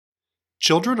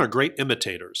Children are great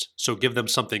imitators, so give them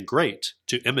something great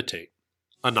to imitate.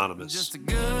 Anonymous. Just a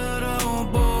good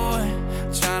old boy,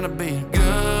 trying to be a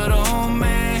good old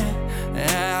man,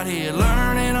 out here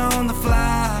learning on the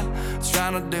fly,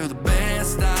 trying to do the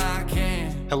best I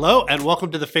can. Hello, and welcome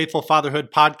to the Faithful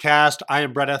Fatherhood Podcast. I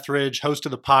am Brett Etheridge, host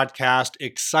of the podcast.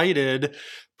 Excited,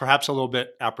 perhaps a little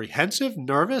bit apprehensive,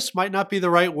 nervous might not be the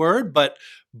right word, but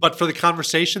for the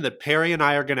conversation that Perry and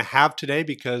I are going to have today,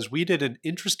 because we did an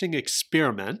interesting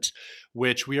experiment,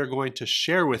 which we are going to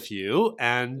share with you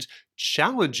and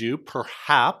challenge you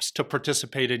perhaps to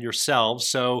participate in yourselves.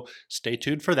 So stay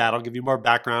tuned for that. I'll give you more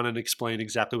background and explain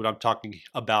exactly what I'm talking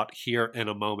about here in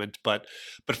a moment. But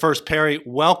first, Perry,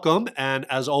 welcome. And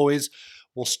as always,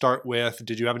 we'll start with,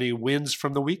 did you have any wins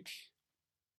from the week?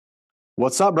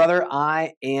 What's up, brother?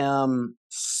 I am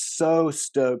so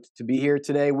stoked to be here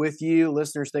today with you.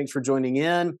 Listeners, thanks for joining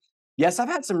in. Yes, I've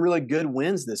had some really good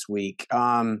wins this week.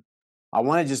 I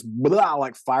want to just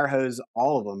like fire hose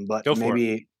all of them, but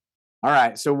maybe. All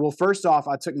right. So, well, first off,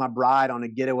 I took my bride on a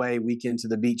getaway weekend to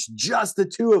the beach, just the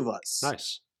two of us.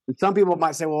 Nice. And some people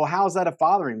might say, well, how is that a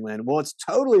fathering win? Well, it's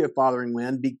totally a fathering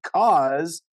win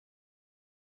because,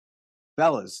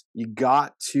 fellas, you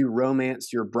got to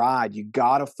romance your bride. You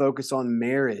got to focus on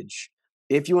marriage.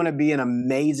 If you want to be an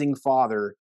amazing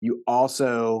father, you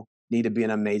also need to be an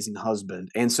amazing husband.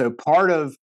 And so part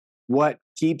of what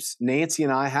keeps Nancy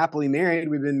and I happily married,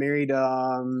 we've been married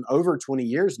over 20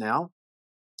 years now,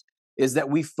 is that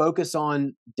we focus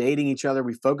on dating each other.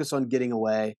 We focus on getting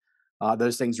away.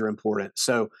 Those things are important.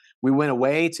 So we went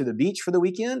away to the beach for the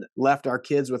weekend, left our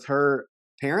kids with her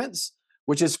parents,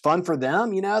 which is fun for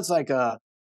them. You know, it's like a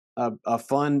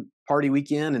fun party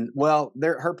weekend. And well,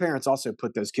 her parents also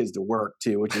put those kids to work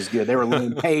too, which is good. They were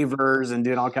laying pavers and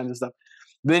doing all kinds of stuff.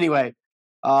 But anyway,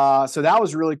 so that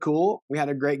was really cool. We had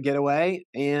a great getaway.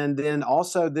 And then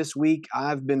also this week,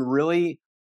 I've been really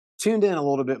tuned in a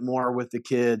little bit more with the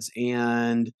kids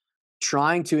and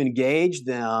trying to engage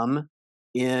them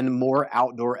in more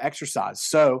outdoor exercise.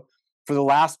 So for the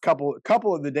last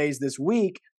couple of the days this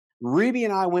week, Ruby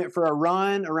and I went for a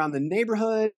run around the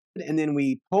neighborhood, and then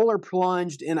we polar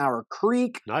plunged in our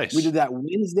creek. Nice. We did that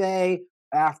Wednesday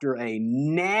after a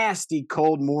nasty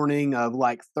cold morning of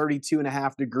like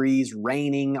 32.5 degrees,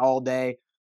 raining all day.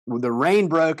 The rain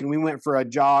broke, and we went for a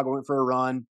jog, went for a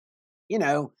run. You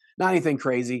know, not anything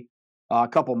crazy, a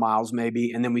couple miles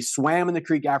maybe. And then we swam in the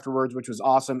creek afterwards, which was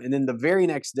awesome. And then the very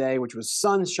next day, which was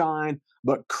sunshine,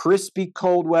 but crispy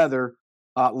cold weather,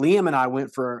 Liam and I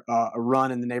went for a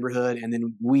run in the neighborhood, and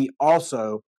then we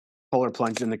also polar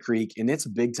plunged in the creek, and it's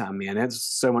big time, man. It's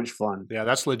so much fun. Yeah,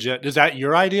 that's legit. Is that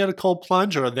your idea to cold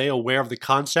plunge, or are they aware of the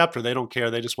concept, or they don't care?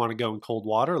 They just want to go in cold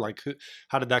water? Like,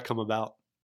 how did that come about?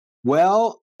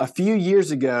 Well, a few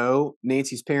years ago,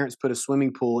 Nancy's parents put a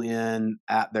swimming pool in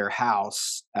at their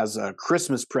house as a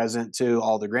Christmas present to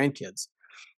all the grandkids.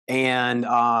 And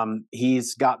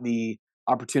he's got the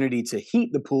opportunity to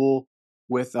heat the pool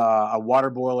with a water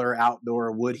boiler,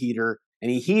 outdoor wood heater, and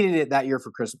he heated it that year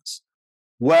for Christmas.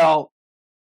 Well,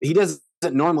 he doesn't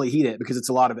normally heat it because it's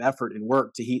a lot of effort and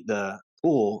work to heat the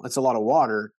pool. It's a lot of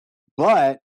water,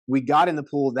 but we got in the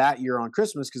pool that year on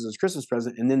Christmas because it was Christmas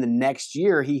present. And then the next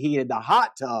year he heated the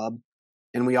hot tub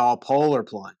and we all polar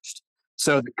plunged.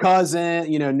 So the cousin,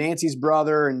 you know, Nancy's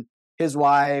brother and his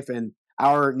wife and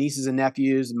our nieces and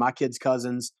nephews and my kids'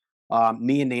 cousins,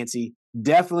 me and Nancy,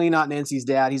 definitely not Nancy's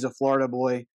dad. He's a Florida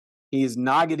boy. He's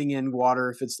not getting in water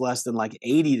if it's less than like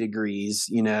 80 degrees,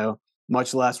 you know,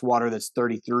 much less water that's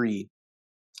 33.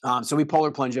 So we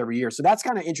polar plunge every year. So that's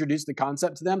kind of introduced the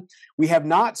concept to them. We have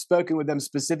not spoken with them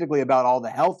specifically about all the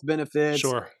health benefits,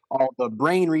 Sure, all the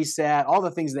brain reset, all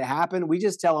the things that happen. We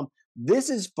just tell them, this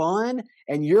is fun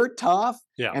and you're tough.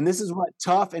 Yeah. And this is what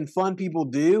tough and fun people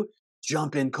do.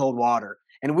 Jump in cold water.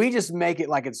 And we just make it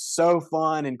like it's so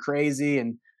fun and crazy,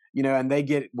 and you know, and they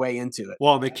get way into it.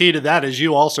 Well, and the key to that is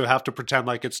you also have to pretend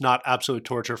like it's not absolute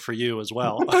torture for you as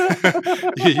well.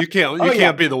 You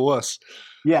can't be the wuss.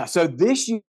 Yeah. So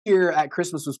this year at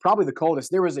Christmas was probably the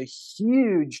coldest. There was a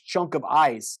huge chunk of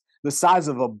ice the size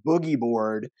of a boogie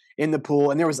board in the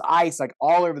pool, and there was ice like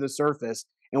all over the surface.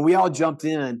 And we all jumped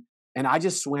in, and I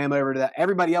just swam over to that.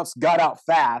 Everybody else got out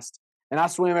fast, and I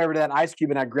swam over to that ice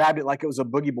cube, and I grabbed it like it was a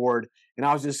boogie board, and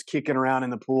I was just kicking around in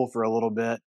the pool for a little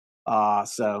bit.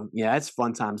 So yeah, it's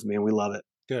fun times, man. We love it.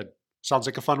 Good. Sounds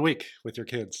like a fun week with your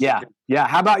kids. Yeah. Yeah.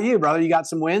 How about you, brother? You got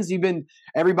some wins?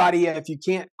 Everybody, if you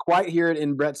can't quite hear it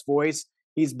in Brett's voice,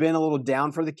 he's been a little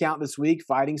down for the count this week,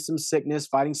 fighting some sickness,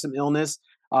 fighting some illness.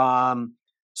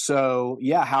 So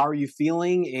yeah, how are you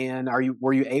feeling? And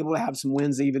were you able to have some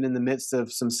wins even in the midst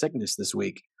of some sickness this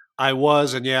week? I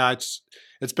was, and yeah,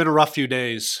 it's been a rough few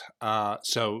days.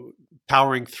 So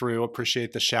powering through.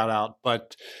 Appreciate the shout out,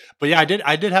 but yeah,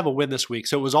 I did have a win this week.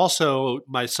 So it was also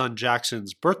my son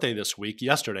Jackson's birthday this week,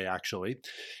 yesterday actually.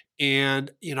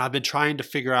 And I've been trying to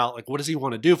figure out like what does he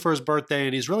want to do for his birthday,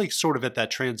 and he's really sort of at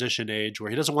that transition age where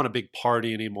he doesn't want a big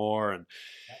party anymore. And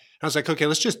I was like, okay,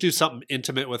 let's just do something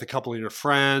intimate with a couple of your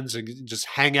friends and just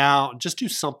hang out and just do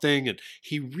something. And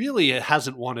he really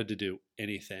hasn't wanted to do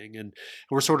anything. And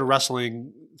we're sort of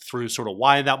wrestling through sort of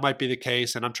why that might be the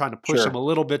case. And I'm trying to push him a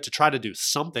little bit to try to do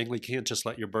something. Like, you can't just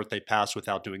let your birthday pass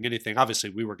without doing anything. Obviously,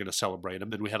 we were going to celebrate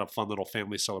him, and we had a fun little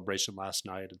family celebration last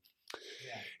night. And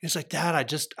he's like, Dad, I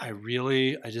just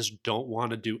don't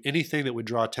want to do anything that would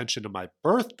draw attention to my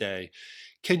birthday.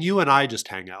 Can you and I just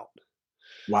hang out?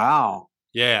 Wow.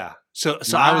 Yeah. So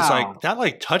I was like, that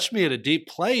like touched me at a deep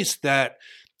place, that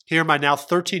here my now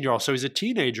 13-year-old, so he's a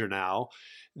teenager now,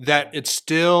 that it's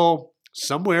still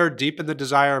somewhere deep in the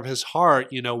desire of his heart,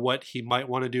 what he might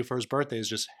want to do for his birthday is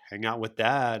just hang out with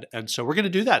Dad. And so we're going to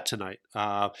do that tonight.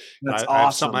 That's awesome. I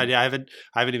have some idea. I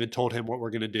haven't even told him what we're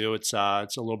going to do. It's a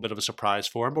little bit of a surprise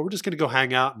for him, but we're just going to go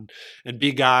hang out and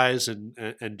be guys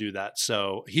and do that.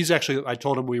 So I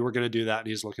told him we were going to do that, and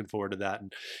he's looking forward to that.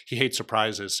 And he hates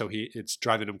surprises. So it's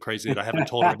driving him crazy that I haven't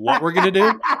told him what we're going to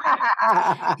do.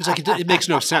 He's like, it makes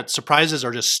no sense. Surprises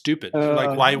are just stupid.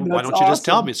 Like, why don't you just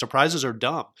tell me? Surprises are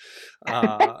dumb.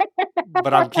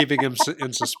 But I'm keeping him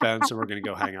in suspense, and we're going to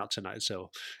go hang out tonight. So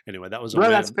anyway, that was a win.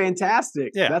 That's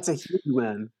fantastic. Yeah. That's a huge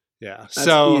win. Yeah. That's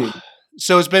so huge.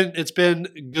 it's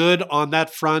been good on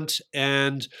that front,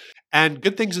 and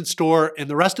good things in store in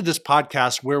the rest of this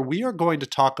podcast, where we are going to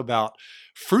talk about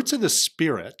fruits of the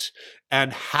Spirit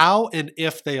and how and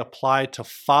if they apply to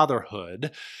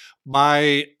fatherhood.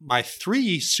 My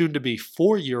 3 soon to be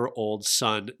 4-year-old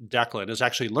son, Declan, is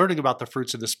actually learning about the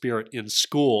fruits of the Spirit in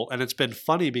school. And it's been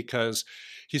funny because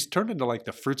he's turned into like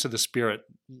the fruits of the Spirit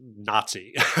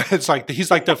Nazi. It's like, he's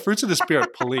like the fruits of the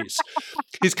Spirit police.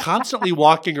 He's constantly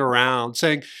walking around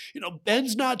saying,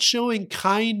 Ben's not showing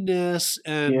kindness.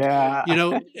 And,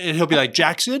 and he'll be like,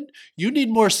 Jackson, you need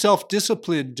more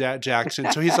self-discipline,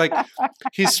 Jackson. So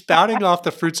he's spouting off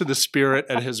the fruits of the Spirit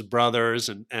at his brothers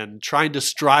and trying to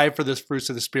strive for this fruits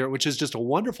of the Spirit, which is just a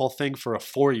wonderful thing for a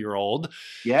 4-year-old.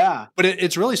 Yeah. But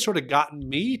it's really sort of gotten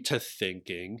me to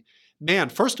thinking, man,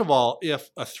 first of all,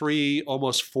 if a 3,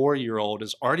 almost 4-year-old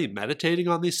is already meditating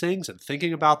on these things and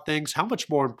thinking about things, how much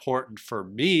more important for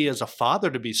me as a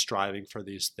father to be striving for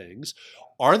these things?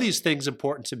 Are these things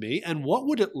important to me? And what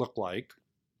would it look like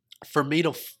for me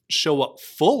to show up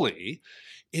fully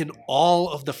in all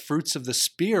of the fruits of the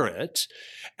Spirit?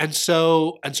 And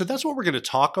so that's what we're going to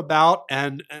talk about.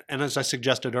 And as I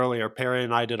suggested earlier, Perry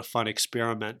and I did a fun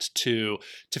experiment to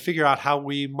figure out how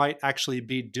we might actually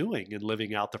be doing and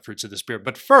living out the fruits of the Spirit.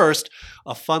 But first,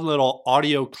 a fun little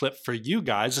audio clip for you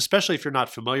guys, especially if you're not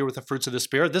familiar with the fruits of the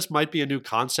Spirit. This might be a new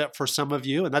concept for some of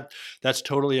you, and that's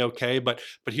totally okay. But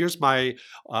here's my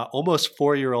almost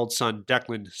 4-year-old son,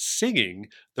 Declan, singing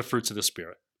the fruits of the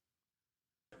Spirit.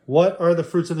 What are the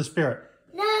fruits of the Spirit?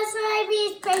 Love, joy,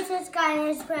 peace, patience,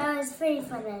 kindness, goodness,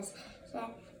 faithfulness.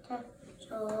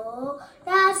 So,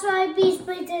 that's why peace,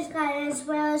 patience, kindness,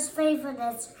 goodness,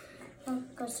 faithfulness.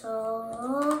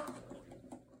 So.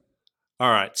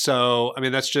 All right. So,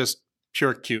 that's just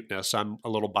pure cuteness. I'm a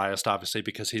little biased, obviously,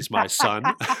 because he's my son.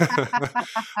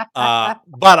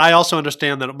 But I also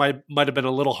understand that it might have been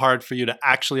a little hard for you to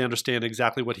actually understand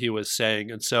exactly what he was saying.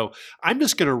 And so I'm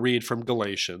just going to read from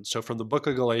Galatians. So from the book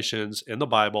of Galatians in the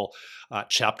Bible,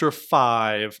 chapter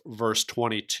 5, verse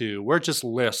 22, where it just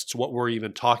lists what we're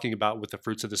even talking about with the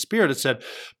fruits of the Spirit. It said,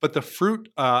 but the fruit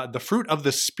of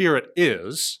the Spirit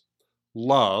is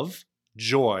love,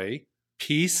 joy,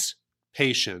 peace,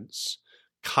 patience,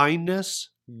 kindness,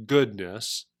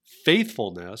 goodness,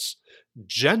 faithfulness,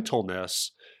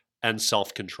 gentleness, and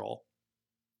self-control.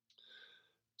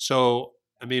 So,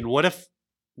 what if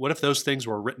those things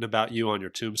were written about you on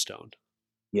your tombstone?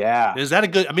 Yeah. Is that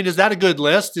a good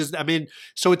list?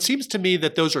 So it seems to me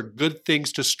that those are good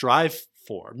things to strive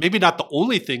for. Maybe not the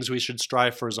only things we should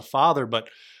strive for as a father, but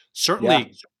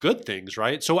certainly good things,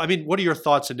 right? So, what are your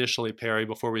thoughts initially, Perry,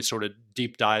 before we sort of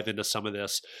deep dive into some of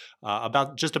this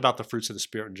about the fruits of the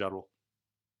Spirit in general?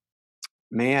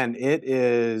 Man, it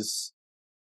is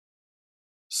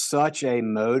such a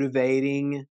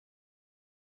motivating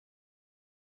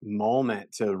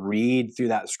moment to read through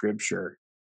that scripture.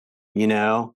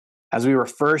 As we were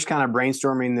first kind of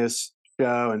brainstorming this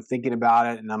show and thinking about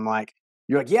it, and I'm like,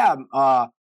 you're like, yeah,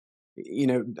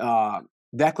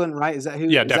 Declan, right? Is that who?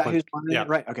 Yeah, Declan. Is that who's yeah.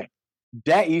 Right. Okay.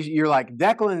 You're like,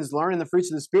 Declan's learning the fruits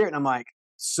of the Spirit, and I'm like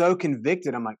so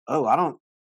convicted. I'm like, oh, I don't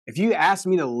if you asked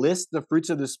me to list the fruits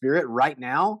of the Spirit right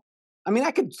now, I mean,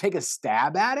 I could take a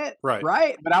stab at it,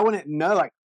 right? But I wouldn't know,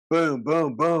 like, boom,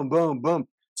 boom, boom, boom, boom.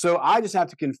 So I just have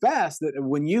to confess that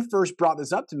when you first brought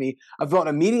this up to me, I felt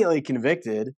immediately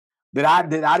convicted that I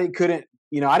couldn't,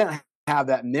 I didn't have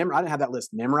that I didn't have that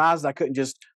list memorized. I couldn't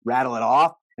just rattle it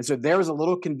off. And so there was a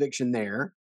little conviction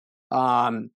there.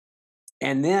 And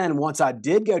then once I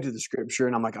did go to the scripture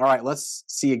and I'm like, all right, let's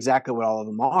see exactly what all of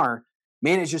them are.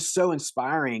 Man, it's just so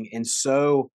inspiring and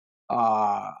so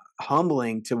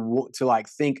humbling to like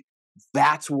think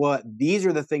these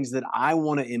are the things that I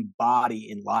want to embody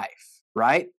in life,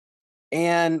 right?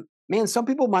 And man, some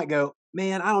people might go,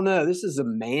 man, I don't know, this is a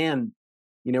man,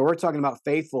 we're talking about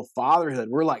faithful fatherhood.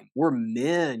 We're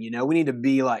men, we need to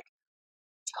be like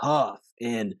tough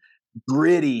and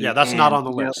gritty. Yeah, that's not on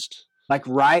the list.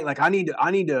 Right? Like I need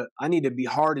to be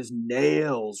hard as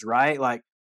nails, right? Like,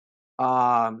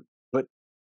 but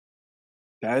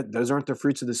those aren't the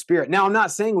fruits of the Spirit. Now, I'm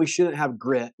not saying we shouldn't have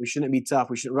grit. We shouldn't be tough.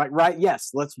 We should, right? Yes,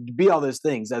 let's be all those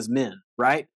things as men,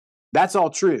 right? That's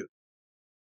all true.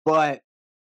 But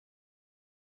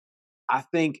I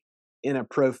think in a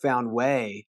profound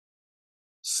way,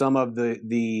 some of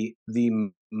the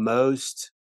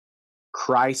most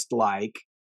Christ-like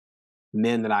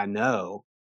men that I know,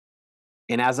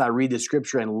 and as I read the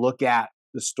scripture and look at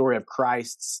the story of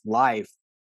Christ's life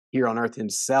here on earth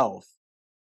himself,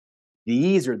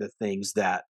 these are the things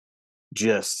that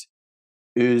just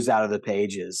ooze out of the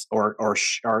pages or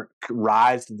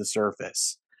rise to the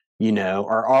surface,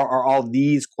 are all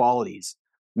these qualities.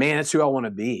 Man, that's who I want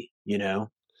to be,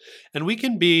 And we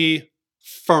can be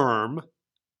firm,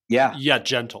 yet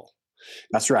gentle.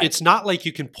 That's right. It's not like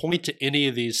you can point to any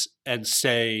of these and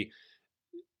say,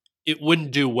 it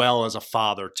wouldn't do well as a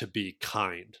father to be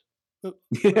kind.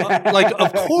 Like,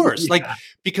 of course,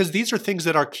 because these are things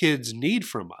that our kids need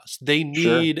from us. They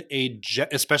need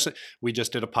especially, we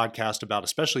just did a podcast about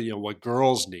especially, what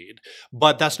girls need,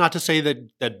 but that's not to say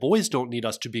that boys don't need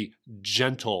us to be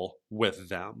gentle with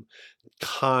them,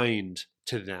 kind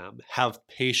to them, have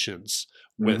patience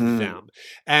with them.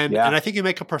 And I think you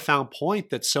make a profound point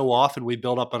that so often we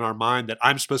build up in our mind that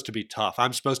I'm supposed to be tough.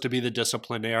 I'm supposed to be the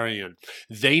disciplinarian.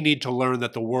 They need to learn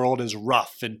that the world is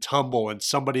rough and tumble and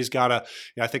somebody's got to,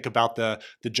 I think about the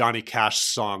Johnny Cash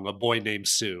song, A Boy Named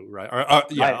Sue, right?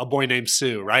 A Boy Named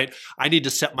Sue, right? I need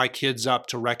to set my kids up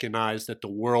to recognize that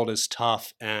the world is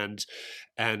tough and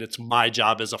it's my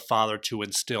job as a father to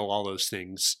instill all those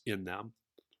things in them.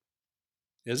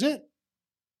 Is it?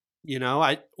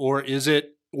 Or is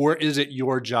it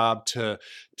your job to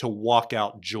walk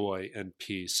out joy and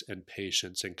peace and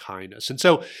patience and kindness? And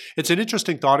so it's an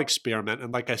interesting thought experiment.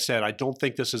 And like I said, I don't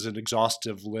think this is an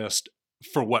exhaustive list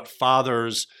for what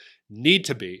fathers need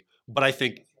to be, but I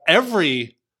think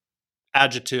every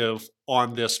adjective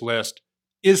on this list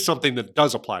is something that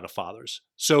does apply to fathers.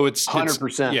 So it's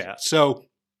 100%. Yeah. So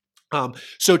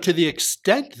to the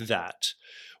extent that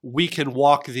we can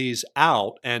walk these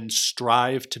out and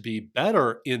strive to be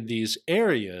better in these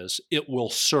areas, it will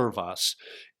serve us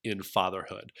in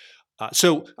fatherhood.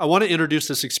 So I want to introduce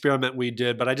this experiment we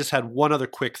did, but I just had one other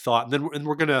quick thought. And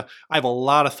then I have a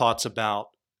lot of thoughts about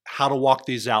how to walk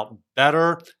these out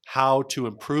better, how to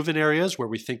improve in areas where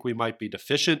we think we might be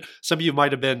deficient. Some of you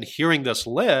might have been hearing this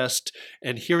list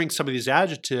and hearing some of these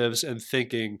adjectives and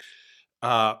thinking,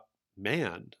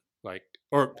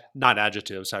 or not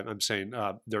adjectives. I'm saying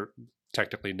they're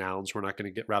technically nouns. We're not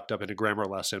going to get wrapped up in a grammar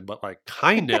lesson, but like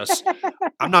kindness,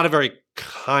 I'm not a very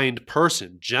kind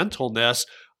person. Gentleness,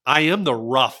 I am the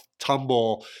rough,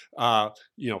 tumble,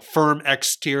 firm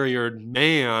exterior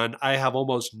man. I have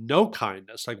almost no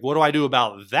kindness. Like, what do I do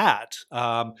about that?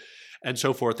 And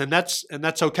so forth. And that's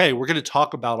okay. We're going to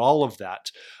talk about all of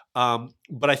that.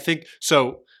 But I think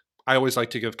so. I always like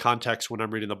to give context when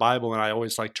I'm reading the Bible, and I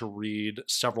always like to read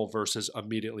several verses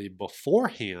immediately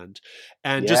beforehand.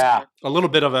 And just a little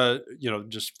bit of a,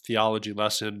 just theology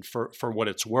lesson for what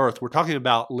it's worth. We're talking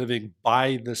about living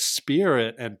by the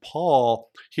Spirit, and Paul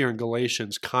here in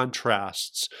Galatians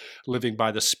contrasts living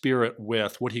by the Spirit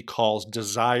with what he calls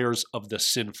desires of the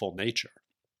sinful nature.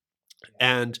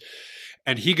 And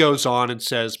he goes on and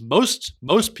says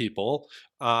most people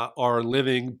are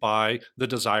living by the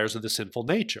desires of the sinful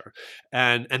nature,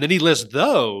 and then he lists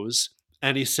those,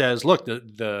 and he says, look,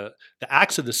 the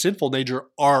acts of the sinful nature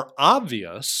are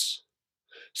obvious: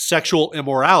 sexual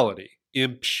immorality,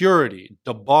 impurity,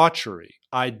 debauchery,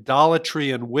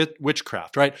 idolatry, and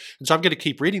witchcraft. Right, and so I'm going to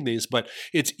keep reading these, but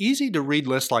it's easy to read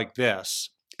lists like this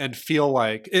and feel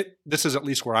like this is at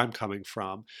least where I'm coming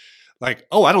from. Like,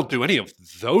 oh, I don't do any of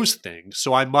those things,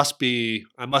 so I must be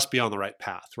on the right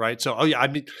path, right? So,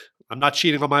 I'm not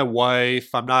cheating on my wife.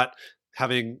 I'm not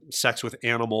having sex with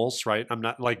animals, right? I'm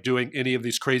not like doing any of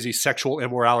these crazy sexual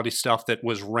immorality stuff that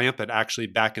was rampant actually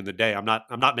back in the day. I'm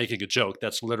not making a joke.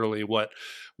 That's literally what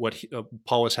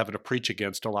Paul was having to preach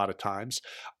against a lot of times.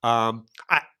 I'm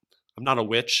not a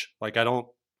witch. Like I'm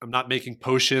not making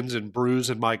potions and brews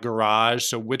in my garage.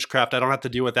 So witchcraft, I don't have to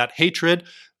deal with that. Hatred,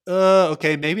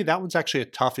 okay, maybe that one's actually a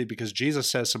toughie because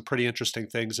Jesus says some pretty interesting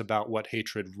things about what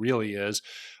hatred really is.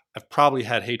 I've probably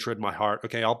had hatred in my heart.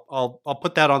 Okay, I'll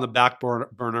put that on the back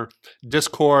burner.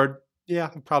 Discord, yeah,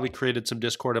 I've probably created some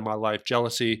discord in my life.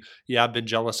 Jealousy, yeah, I've been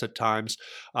jealous at times.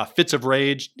 Fits of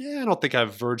rage, yeah, I don't think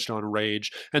I've verged on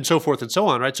rage, and so forth and so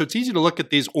on, right? So it's easy to look at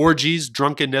these orgies,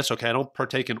 drunkenness. Okay, I don't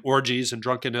partake in orgies and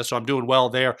drunkenness, so I'm doing well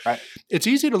there. Right. It's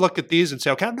easy to look at these and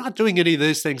say, okay, I'm not doing any of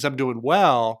these things, I'm doing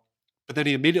well. But then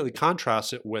he immediately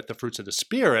contrasts it with the fruits of the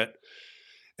Spirit,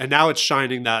 and now it's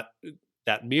shining that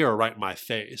mirror right in my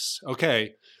face.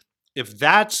 Okay, if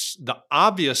that's the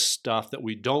obvious stuff that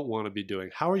we don't want to be doing,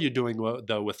 how are you doing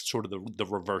though with sort of the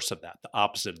reverse of that, the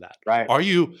opposite of that? Right.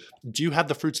 Do you have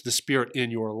the fruits of the Spirit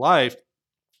in your life?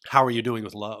 How are you doing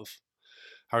with love?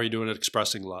 How are you doing at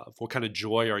expressing love? What kind of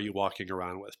joy are you walking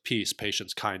around with? Peace,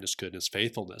 patience, kindness, goodness,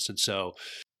 faithfulness. And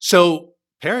so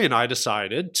Perry and I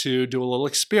decided to do a little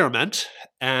experiment,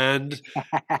 and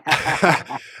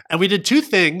and we did two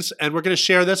things, and we're going to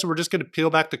share this, and we're just going to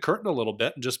peel back the curtain a little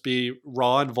bit and just be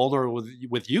raw and vulnerable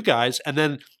with you guys, and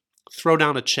then throw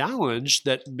down a challenge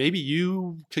that maybe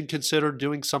you can consider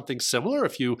doing something similar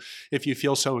if you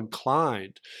feel so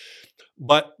inclined.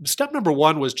 But step number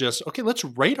one was just, okay, let's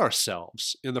rate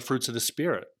ourselves in the fruits of the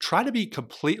Spirit. Try to be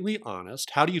completely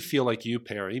honest. How do you feel like you,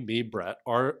 Perry, me, Brett,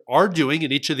 are doing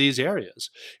in each of these areas?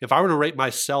 If I were to rate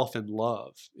myself in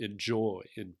love, in joy,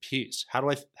 in peace, how do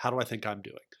I think I'm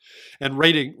doing? And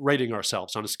rating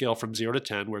ourselves on a scale from 0 to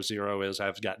 10, where 0 is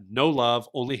I've got no love,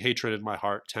 only hatred in my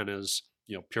heart. 10 is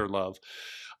pure love.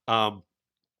 All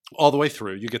the way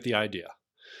through, you get the idea.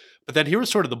 But then here was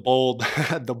sort of the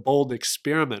bold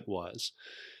experiment was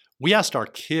we asked our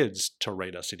kids to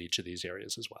rate us in each of these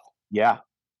areas as well. Yeah.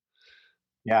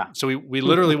 So we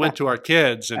literally went to our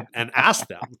kids and asked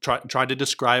them, tried to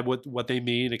describe what they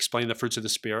mean, explain the fruits of the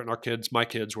Spirit. And my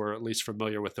kids were at least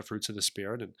familiar with the fruits of the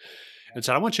Spirit and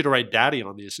said, I want you to write daddy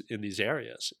in these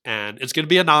areas. And it's going to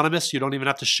be anonymous. You don't even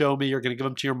have to show me. You're going to give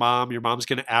them to your mom. Your mom's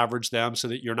going to average them so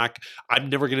that I'm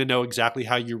never going to know exactly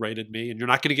how you rated me. And you're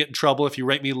not going to get in trouble if you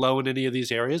rate me low in any of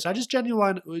these areas. I just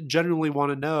genuinely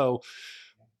want to know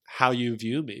how you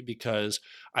view me, because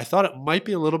I thought it might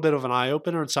be a little bit of an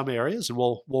eye-opener in some areas, and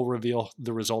we'll reveal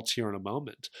the results here in a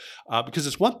moment. Because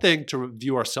it's one thing to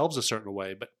view ourselves a certain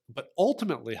way, but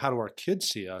ultimately, how do our kids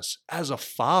see us as a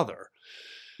father?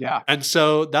 Yeah. And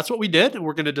so that's what we did, and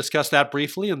we're going to discuss that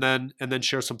briefly, and then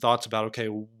share some thoughts about, okay,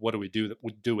 what do we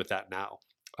do with that now?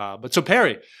 But so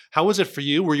Perry, how was it for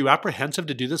you? Were you apprehensive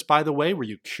to do this, by the way? Were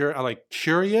you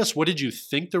curious? What did you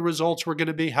think the results were going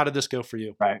to be? How did this go for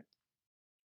you? Right.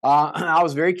 I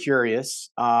was very curious,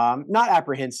 not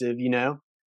apprehensive,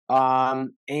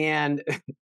 and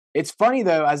it's funny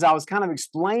though, as I was kind of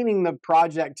explaining the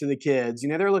project to the kids,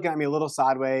 they're looking at me a little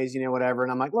sideways, whatever.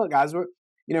 And I'm like, look, guys,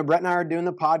 Brett and I are doing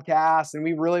the podcast and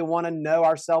we really want to know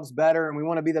ourselves better and we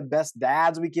want to be the best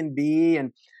dads we can be.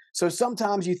 And so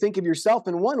sometimes you think of yourself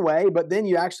in one way, but then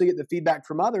you actually get the feedback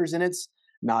from others and it's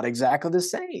not exactly the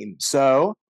same.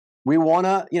 So we want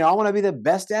to, I want to be the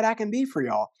best dad I can be for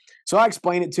y'all. So I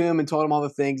explained it to him and told him all the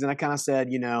things. And I kind of said,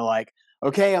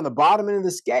 okay, on the bottom end of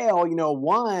the scale,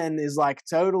 1 is like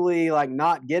totally like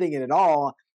not getting it at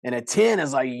all. And a 10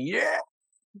 is like, yeah.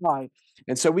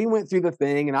 And so we went through the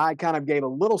thing and I kind of gave a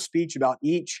little speech about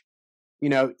each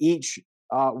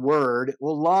word.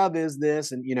 Well, love is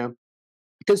this. And,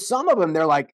 because some of them, they're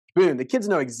like, boom, the kids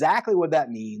know exactly what that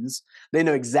means. They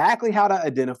know exactly how to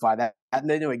identify that. And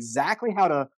they know exactly how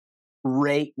to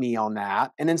rate me on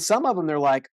that. And then some of them, they're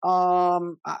like,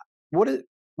 what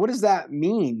does that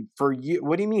mean for you?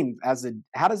 What do you mean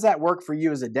how does that work for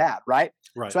you as a dad? Right.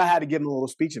 So I had to give them a little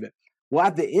speech of it. Well,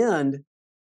 at the end,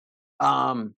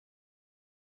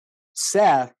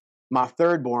 Seth, my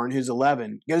third born, who's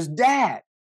 11, goes, Dad,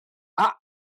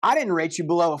 I didn't rate you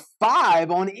below a 5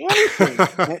 on anything.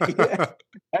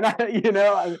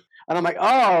 And I'm like,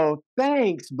 oh,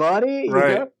 thanks, buddy.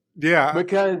 Right. Yeah.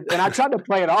 And I tried to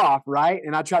play it off, right?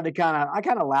 And I tried to I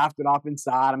kind of laughed it off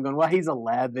inside. I'm going, well, he's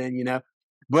 11,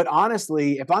 But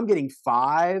honestly, if I'm getting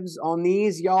 5s on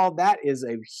these, y'all, that is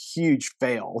a huge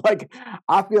fail. Like,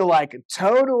 I feel like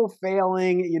total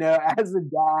failing, as a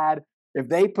dad, if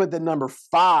they put the number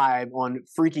 5 on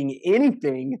freaking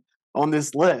anything on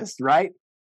this list, right?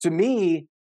 To me,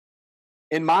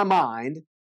 in my mind,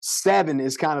 7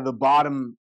 is kind of the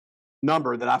bottom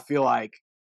number that I feel like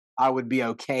I would be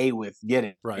okay with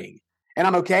getting. Right. And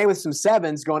I'm okay with some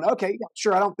 7s going, okay,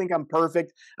 sure, I don't think I'm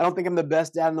perfect. I don't think I'm the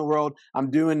best dad in the world.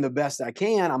 I'm doing the best I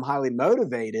can. I'm highly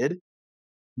motivated.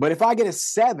 But if I get a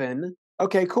 7,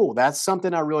 okay, cool. That's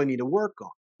something I really need to work on,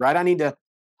 right? I need to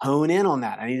hone in on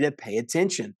that. I need to pay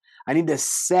attention. I need to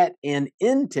set an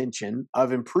intention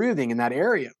of improving in that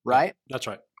area, right? That's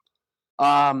right.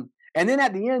 And then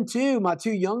at the end too, my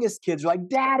 2 youngest kids are like,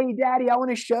 Daddy, I want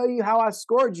to show you how I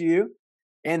scored you.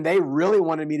 And they really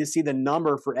wanted me to see the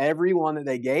number for every one that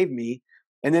they gave me.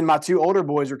 And then my 2 older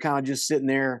boys were kind of just sitting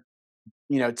there,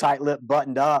 tight-lipped,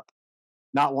 buttoned up,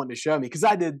 not wanting to show me. Because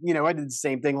I did the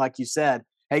same thing like you said.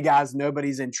 Hey, guys,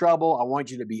 nobody's in trouble. I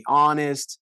want you to be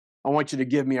honest. I want you to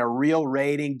give me a real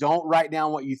rating. Don't write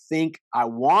down what you think I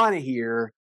want to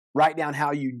hear. Write down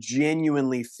how you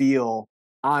genuinely feel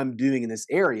I'm doing in this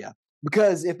area.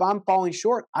 Because if I'm falling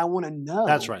short, I want to know.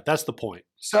 That's right. That's the point.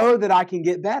 So that I can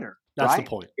get better. That's right? the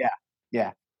point.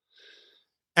 Yeah.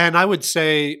 And I would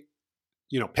say,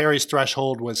 Perry's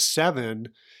threshold was 7.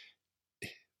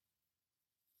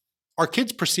 Our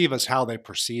kids perceive us how they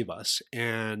perceive us.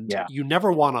 And you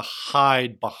never want to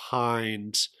hide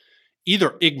behind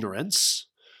either ignorance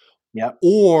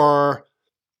or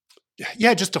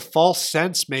just a false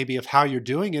sense maybe of how you're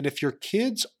doing. And if your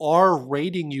kids are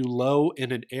rating you low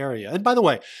in an area, and by the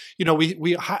way,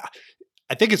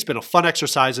 I think it's been a fun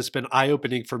exercise. It's been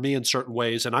eye-opening for me in certain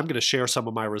ways, and I'm going to share some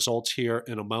of my results here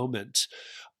in a moment.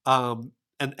 And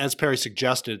as Perry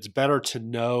suggested, it's better to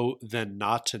know than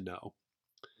not to know.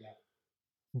 Yeah.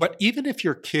 But even if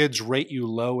your kids rate you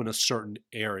low in a certain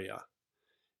area,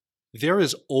 there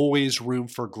is always room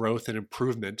for growth and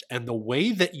improvement. And the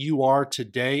way that you are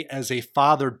today as a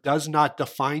father does not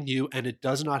define you, and it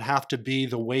does not have to be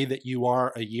the way that you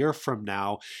are a year from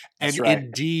now. And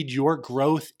indeed, your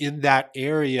growth in that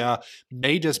area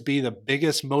may just be the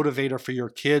biggest motivator for your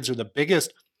kids, or the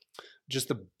biggest,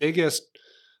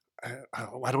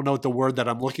 I don't know what the word that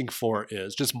I'm looking for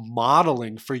is, just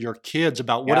modeling for your kids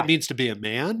about what it means to be a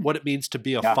man, what it means to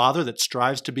be a father that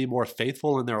strives to be more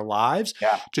faithful in their lives,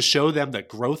 to show them that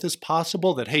growth is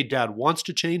possible, that, hey, dad wants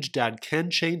to change, dad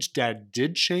can change, dad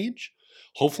did change,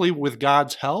 hopefully with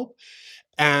God's help.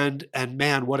 And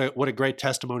man, what a great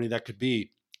testimony that could be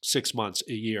 6 months,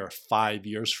 a year, 5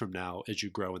 years from now as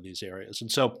you grow in these areas. And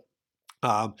so,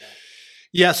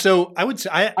 so I would say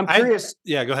I'm curious.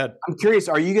 Go ahead. I'm curious.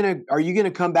 Are you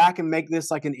gonna come back and make this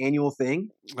like an annual thing?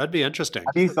 That'd be interesting.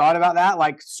 Have you thought about that?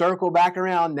 Like circle back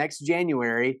around next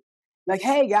January. Like,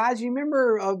 hey guys, you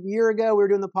remember a year ago we were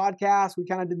doing the podcast? We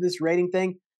kind of did this rating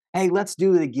thing. Hey, let's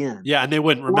do it again. Yeah, and they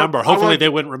wouldn't remember. Hopefully, they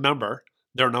wouldn't remember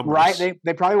their numbers. Right?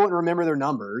 They probably wouldn't remember their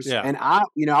numbers. Yeah. And I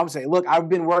would say, look, I've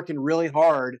been working really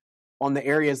hard on the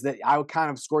areas that I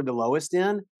kind of scored the lowest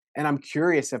in, and I'm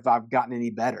curious if I've gotten any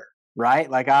better.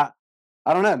 Right? Like I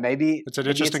don't know. Maybe it's an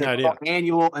interesting idea. An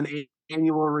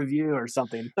annual review or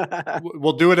something.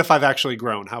 We'll do it if I've actually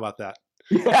grown. How about that?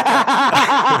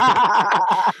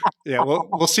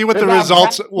 We'll see what the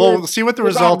results. We'll see what the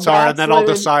results are, and then I'll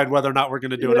decide whether or not we're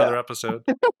going to do another episode.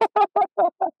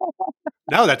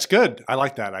 No, that's good. I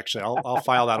like that. Actually, I'll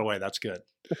file that away. That's good.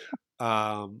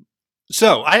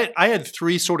 So I had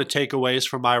 3 sort of takeaways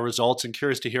from my results, and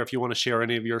curious to hear if you want to share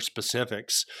any of your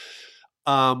specifics.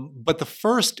 But the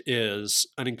first is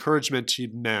an encouragement to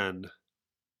men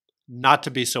not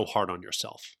to be so hard on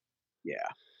yourself. Yeah.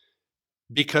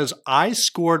 Because I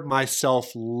scored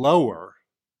myself lower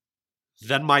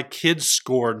than my kids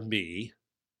scored me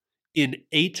in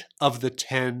 8 of the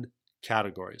 10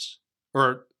 categories.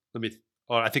 I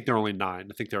think there are only 9.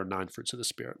 I think there are 9 fruits of the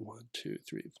Spirit. 1, 2,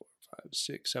 3, 4, 5,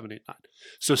 6, 7, 8, 9.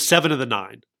 So 7 of the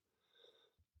 9.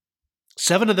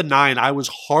 7 of the 9, I was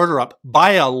harder up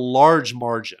by a large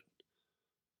margin.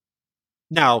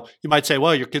 Now, you might say,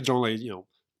 well, your kids are only,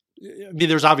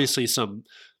 there's obviously some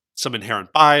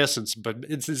inherent bias, but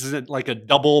this isn't like a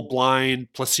double-blind,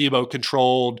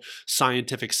 placebo-controlled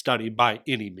scientific study by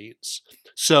any means.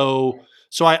 So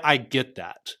I get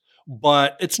that.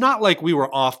 But it's not like we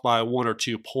were off by 1 or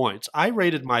 2 points. I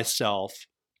rated myself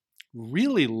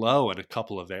really low in a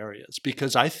couple of areas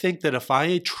because I think that if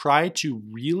I try to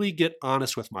really get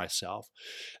honest with myself,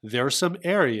 there are some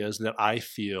areas that I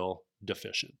feel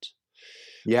deficient.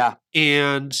 Yeah.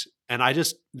 And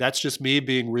that's just me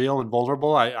being real and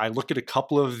vulnerable. I look at a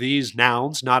couple of these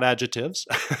nouns, not adjectives,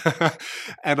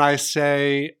 and I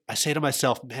say to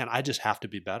myself, man, I just have to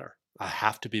be better. I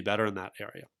have to be better in that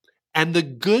area. And the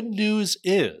good news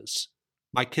is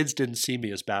my kids didn't see me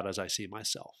as bad as I see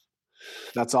myself.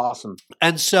 That's awesome.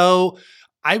 And so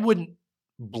I wouldn't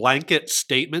blanket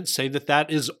statement say that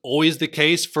that is always the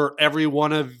case for every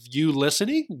one of you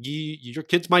listening. Your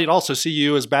kids might also see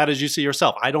you as bad as you see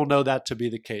yourself. I don't know that to be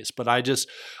the case, but I just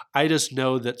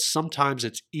know that sometimes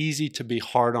it's easy to be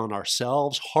harder on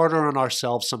ourselves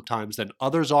sometimes than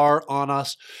others are on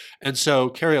us. And so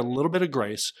carry a little bit of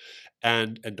grace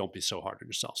and don't be so hard on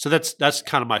yourself. So that's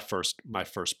kind of my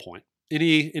first point.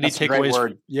 Any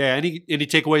takeaways? Yeah. Any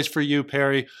takeaways for you,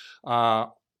 Perry,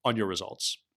 on your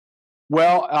results?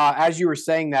 Well, as you were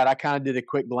saying that, I kind of did a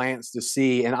quick glance to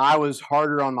see, and I was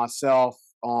harder on myself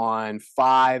on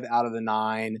 5 out of the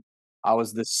 9. I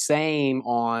was the same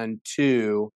on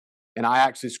 2, and I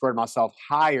actually scored myself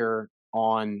higher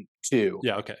on 2.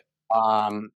 Yeah. Okay.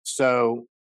 So,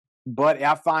 but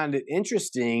I find it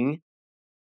interesting,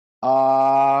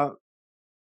 as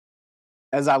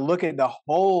I look at the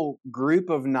whole group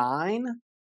of 9,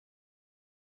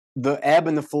 the ebb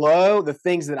and the flow, the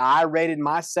things that I rated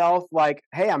myself like,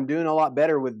 hey, I'm doing a lot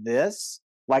better with this,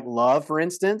 like love, for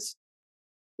instance.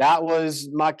 That was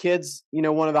my kids,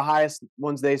 one of the highest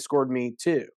ones they scored me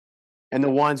too. And the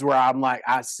ones where I'm like,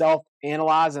 I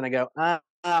self-analyze and I go,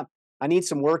 I need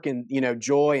some work in,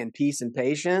 joy and peace and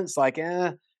patience. Like,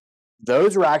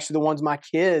 those were actually the ones my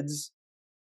kids,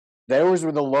 those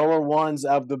were the lower ones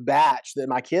of the batch that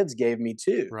my kids gave me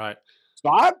too. Right. So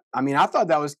I thought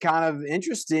that was kind of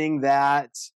interesting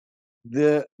that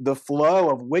the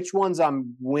flow of which ones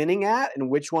I'm winning at and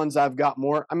which ones I've got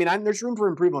more. There's room for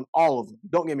improvement on all of them.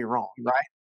 Don't get me wrong, right?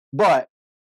 But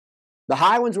the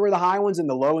high ones were the high ones and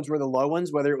the low ones were the low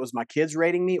ones, whether it was my kids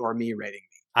rating me or me rating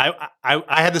me. I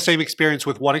had the same experience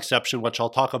with one exception, which I'll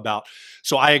talk about.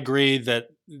 So I agree that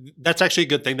that's actually a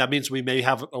good thing. That means we may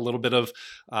have a little bit of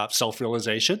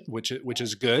self-realization, which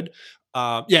is good.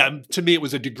 To me, it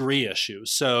was a degree issue.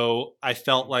 So I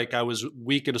felt like I was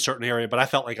weak in a certain area, but I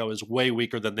felt like I was way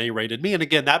weaker than they rated me. And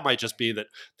again, that might just be that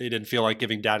they didn't feel like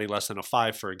giving Daddy less than a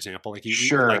 5, for example. Like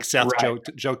like Seth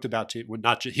joked about.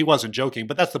 He wasn't joking,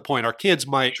 but that's the point. Our kids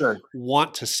might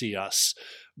want to see us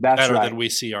better than we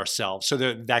see ourselves. So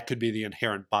that could be the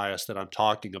inherent bias that I'm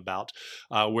talking about.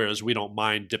 Whereas we don't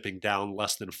mind dipping down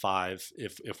less than 5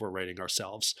 if we're rating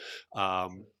ourselves. At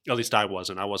least I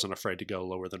wasn't. I wasn't afraid to go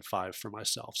lower than 5 for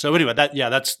myself. So anyway,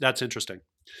 that's interesting.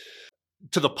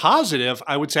 To the positive,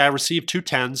 I would say I received 2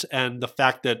 10s, and the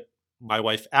fact that my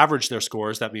wife averaged their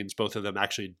scores, that means both of them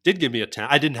actually did give me a 10.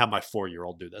 I didn't have my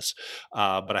 4-year-old do this,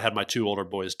 but I had my 2 older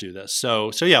boys do this. So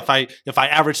yeah, if I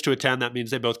averaged to a 10, that means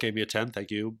they both gave me a 10.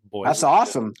 Thank you, boys. That's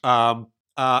awesome.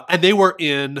 And they were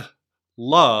in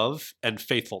love and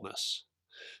faithfulness.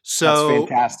 So that's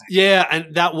fantastic. Yeah,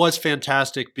 and that was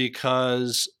fantastic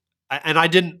because, and I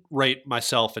didn't rate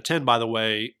myself a 10, by the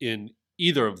way, in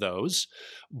either of those.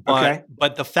 But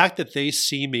the fact that they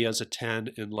see me as a 10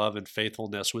 in love and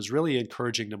faithfulness was really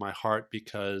encouraging to my heart,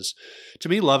 because to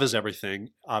me, love is everything,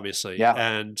 obviously. Yeah.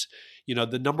 And,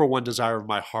 the number one desire of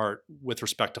my heart with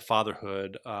respect to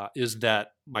fatherhood is that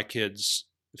my kids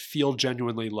feel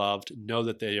genuinely loved, know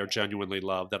that they are genuinely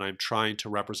loved, that I'm trying to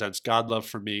represent God's love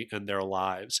for me and their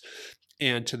lives.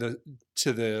 And to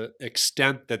the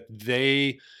extent that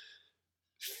they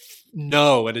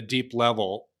know at a deep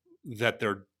level that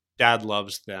their dad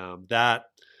loves them, that,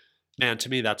 man, to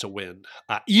me, that's a win.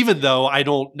 Even though I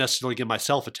don't necessarily give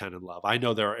myself a 10 in love. I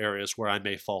know there are areas where I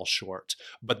may fall short,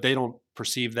 but they don't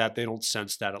perceive that. They don't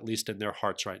sense that. At least in their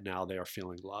hearts right now, they are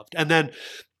feeling loved. And then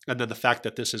the fact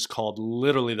that this is called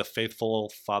literally the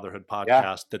Faithful Fatherhood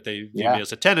Podcast, that they view me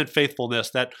as a 10 in faithfulness,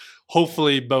 that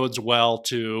hopefully bodes well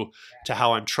to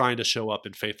how I'm trying to show up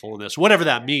in faithfulness, whatever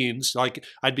that means. Like,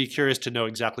 I'd be curious to know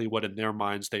exactly what in their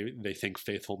minds they think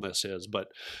faithfulness is, but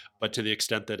to the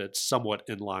extent that it's somewhat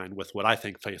in line with what I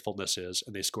think faithfulness is,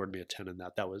 and they scored me a 10 in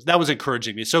that was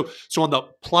encouraging me. So on the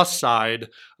plus side,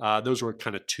 those were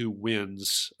kind of 2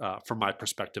 wins from my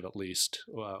perspective, at least,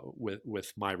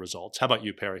 with my results. How about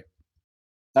you, Perry?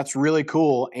 That's really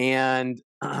cool. And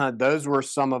those were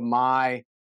some of my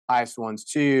highest ones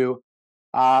too.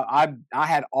 I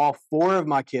had all 4 of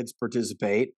my kids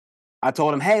participate. I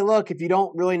told them, hey, look, if you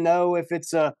don't really know if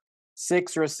it's a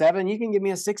 6 or a 7, you can give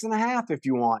me a 6.5 if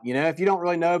you want. If you don't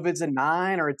really know if it's a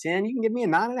 9 or a 10, you can give me a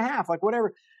 9.5, like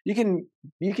whatever. You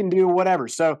can do whatever.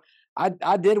 So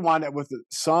I did wind up with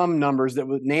some numbers that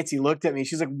Nancy looked at me.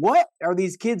 She's like, what are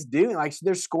these kids doing? Like,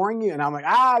 they're scoring you. And I'm like,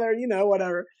 they're,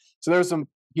 whatever. So there's some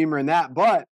humor in that.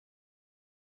 But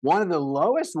one of the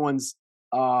lowest ones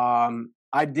I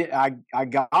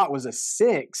got was a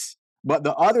 6, but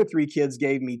the other 3 kids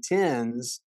gave me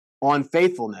 10s on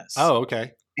faithfulness. Oh,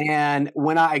 okay. And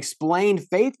when I explained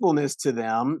faithfulness to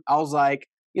them, I was like,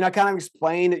 I kind of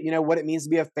explained, what it means to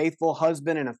be a faithful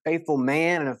husband and a faithful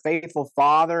man and a faithful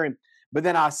father. But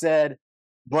then I said,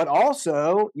 but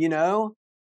also,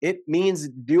 it means,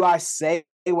 do I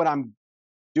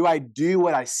do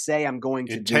what I say I'm going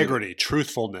to do? Integrity,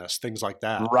 truthfulness, things like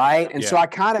that. Right. And Yeah. so I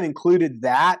kind of included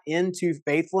that into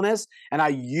faithfulness. And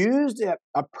I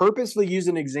purposely used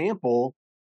an example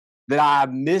that I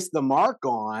missed the mark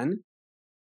on.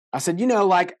 I said,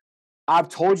 like I've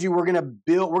told you, we're going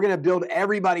to build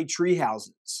everybody tree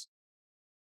houses.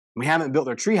 We haven't built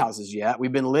their tree houses yet.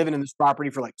 We've been living in this property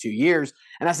for like 2 years.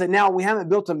 And I said, now we haven't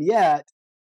built them yet,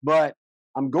 but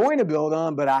I'm going to build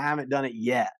them, but I haven't done it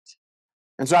yet.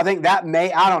 And so I think that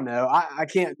I don't know. I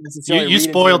can't necessarily. You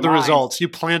spoiled the results. You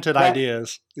planted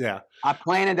ideas. Yeah. I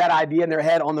planted that idea in their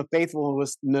head on the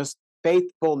faithfulness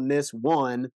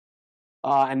one.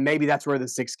 And maybe that's where the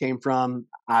 6 came from.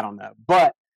 I don't know.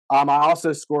 But I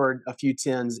also scored a few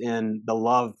 10s in the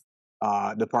love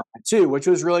department too, which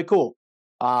was really cool.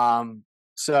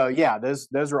 So yeah,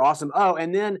 those were awesome. Oh,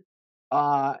 and then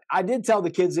I did tell the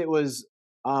kids it was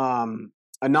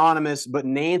anonymous, but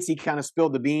Nancy kind of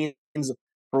spilled the beans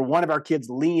for one of our kids,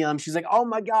 Liam. She's like, oh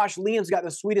my gosh, Liam's got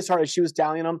the sweetest heart. As she was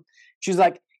telling him, she's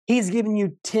like, he's giving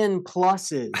you 10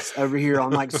 pluses over here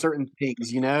on like certain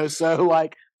things, So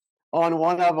like on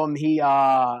one of them, he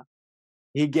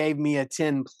gave me a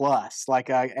 10 plus, like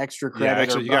a extra credit. Yeah,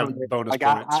 actually, you got bonus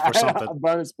points for something.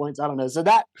 Bonus points. I don't know. So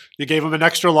that you gave him an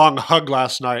extra long hug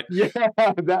last night. Yeah,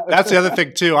 that's the other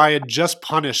thing too. I had just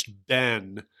punished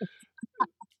Ben.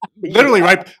 Literally,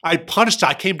 right? I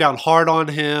came down hard on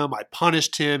him. I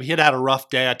punished him. He had a rough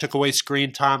day. I took away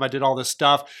screen time. I did all this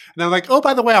stuff. And I'm like, oh,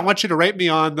 by the way, I want you to rate me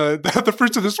on the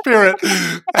fruits of the Spirit.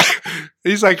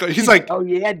 He's like, oh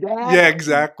yeah, Dad. Yeah,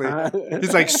 exactly.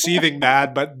 He's like seething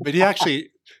mad, but he actually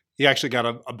got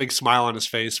a big smile on his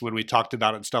face when we talked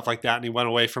about it and stuff like that. And he went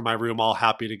away from my room all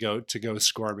happy to go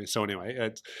score me. So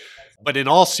anyway, but in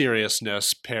all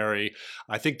seriousness, Perry,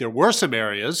 I think there were some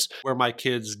areas where my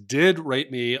kids did rate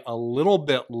me a little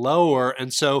bit lower.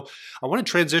 And so I want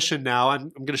to transition now. I'm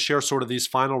going to share sort of these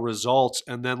final results,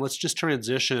 and then let's just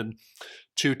transition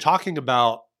to talking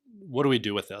about what do we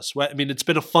do with this? Well, I mean,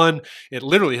 it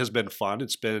literally has been fun.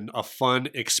 It's been a fun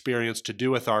experience to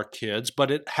do with our kids, but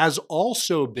it has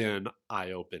also been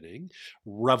eye-opening,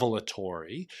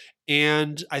 revelatory,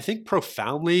 and I think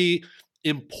profoundly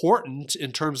important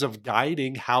in terms of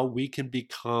guiding how we can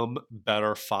become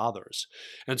better fathers.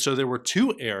 And so there were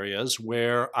 2 areas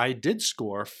where I did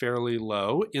score fairly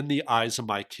low in the eyes of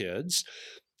my kids.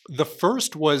 The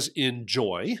first was in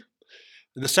joy.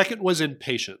 The second was in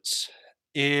patience.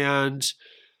 And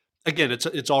again,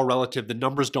 it's all relative. The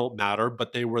numbers don't matter,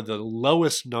 but they were the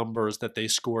lowest numbers that they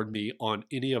scored me on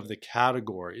any of the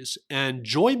categories. And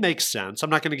joy makes sense. I'm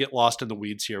not going to get lost in the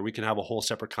weeds here. We can have a whole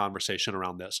separate conversation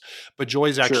around this. But joy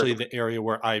is actually the area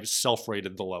where I've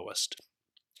self-rated the lowest.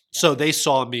 So they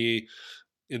saw me,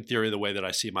 in theory, the way that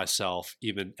I see myself,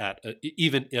 even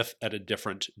if at a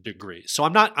different degree. So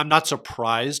I'm not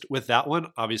surprised with that one.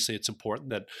 Obviously, it's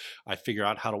important that I figure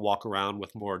out how to walk around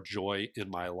with more joy in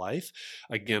my life.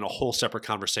 Again, a whole separate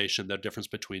conversation, the difference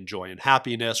between joy and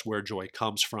happiness, where joy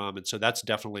comes from. And so that's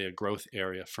definitely a growth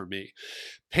area for me.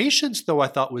 Patience, though, I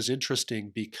thought was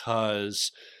interesting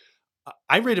because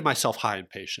I rated myself high in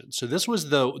patience. So this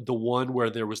was the one where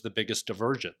there was the biggest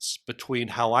divergence between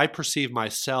how I perceive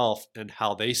myself and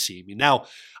how they see me. Now,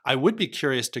 I would be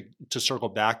curious to circle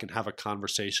back and have a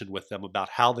conversation with them about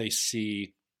how they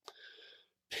see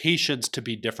patience to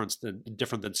be different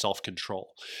than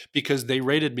self-control, because they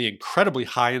rated me incredibly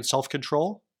high in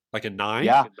self-control, like a 9.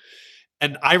 Yeah.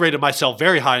 And I rated myself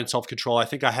very high in self-control. I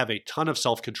think I have a ton of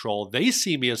self-control. They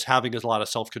see me as having a lot of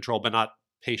self-control, but not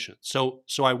patient. So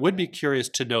I would be curious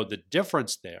to know the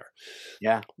difference there.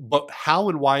 Yeah. But how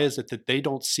and why is it that they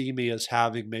don't see me as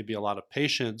having maybe a lot of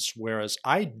patience, whereas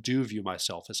I do view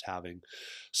myself as having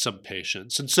some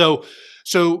patience? And so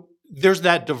there's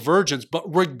that divergence. But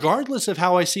regardless of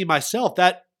how I see myself,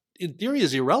 that in theory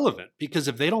is irrelevant, because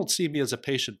if they don't see me as a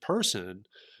patient person,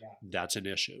 that's an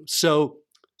issue. So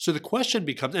the question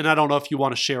becomes, and I don't know if you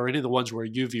want to share any of the ones where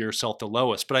you view yourself the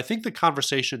lowest, but I think the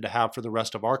conversation to have for the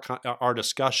rest of our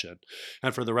discussion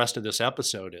and for the rest of this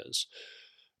episode is,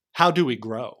 how do we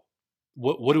grow?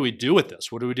 What do we do with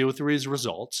this? What do we do with these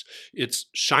results? It's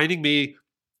shining me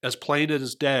as plain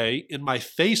as day in my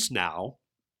face now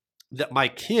that my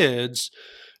kids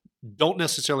don't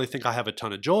necessarily think I have a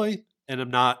ton of joy and I'm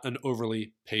not an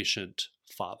overly patient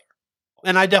father.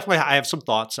 And I have some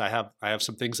thoughts. I have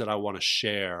some things that I want to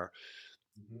share.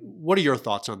 What are your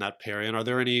thoughts on that, Perry? And are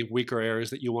there any weaker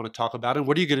areas that you want to talk about? And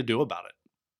what are you going to do about it?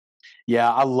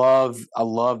 Yeah, I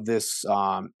love this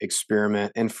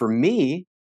experiment. And for me,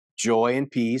 joy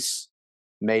and peace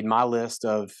made my list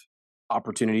of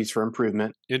opportunities for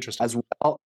improvement, Interesting.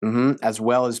 as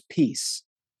well as peace.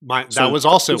 That was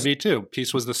also me too.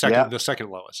 Peace was the second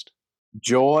lowest.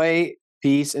 Joy,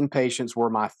 peace, and patience were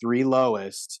my 3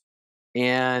 lowest.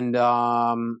 And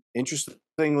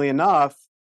interestingly enough,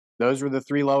 those were the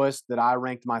 3 lowest that I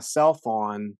ranked myself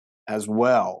on as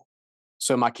well.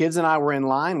 So my kids and I were in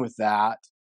line with that.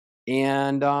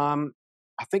 And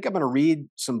I think I'm going to read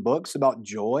some books about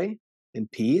joy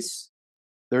and peace.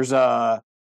 There's a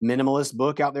minimalist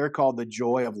book out there called The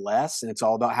Joy of Less, and it's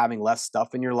all about having less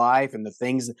stuff in your life, and the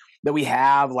things that we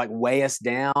have like weigh us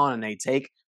down, and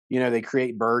they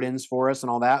create burdens for us and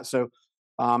all that. So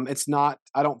it's not,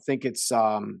 I don't think it's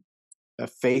a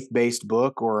faith-based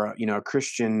book or a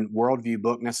Christian worldview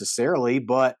book necessarily,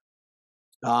 but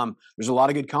there's a lot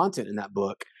of good content in that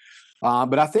book.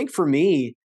 But I think for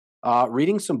me,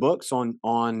 reading some books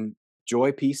on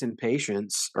joy, peace, and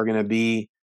patience are going to be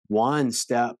one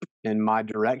step in my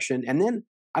direction. And then,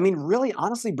 really,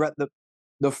 honestly, Brett,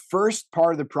 the first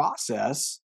part of the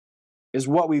process is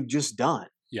what we've just done.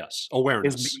 Yes,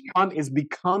 awareness. Is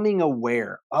becoming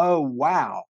aware. Oh,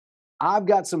 wow. I've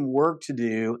got some work to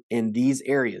do in these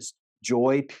areas.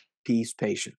 Joy, peace,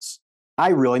 patience. I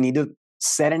really need to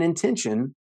set an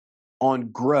intention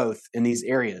on growth in these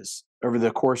areas over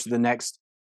the course of the next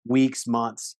weeks,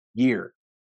 months, year.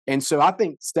 And so I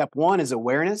think step 1 is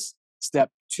awareness. Step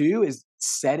 2 is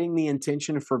setting the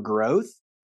intention for growth,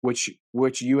 which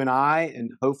you and I,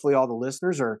 and hopefully all the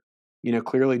listeners are,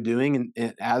 clearly doing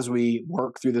and as we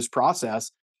work through this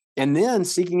process. And then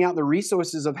seeking out the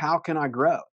resources of how can I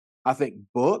grow? I think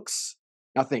books,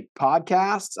 I think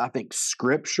podcasts, I think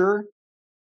scripture,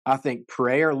 I think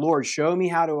prayer. Lord, show me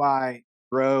how do I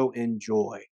grow in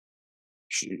joy.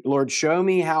 Lord, show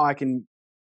me how I can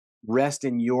rest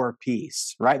in your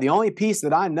peace, right? The only peace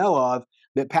that I know of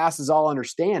that passes all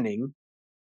understanding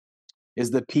is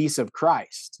the peace of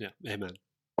Christ. Yeah, amen.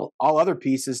 All other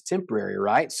peace is temporary,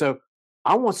 right? So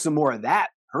I want some more of that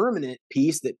permanent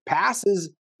peace that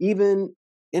passes even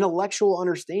intellectual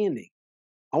understanding.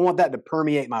 I want that to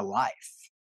permeate my life.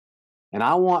 And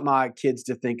I want my kids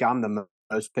to think I'm the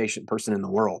most patient person in the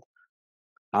world.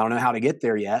 I don't know how to get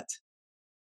there yet,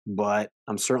 but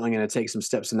I'm certainly going to take some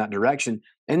steps in that direction.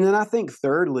 And then I think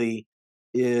thirdly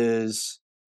is,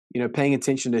 paying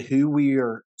attention to who we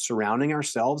are surrounding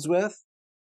ourselves with.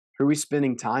 Who are we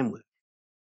spending time with?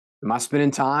 Am I spending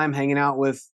time hanging out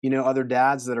with, other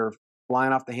dads that are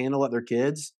flying off the handle at their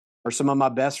kids? Or some of my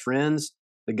best friends,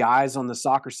 the guys on the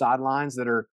soccer sidelines that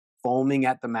are foaming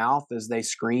at the mouth as they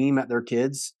scream at their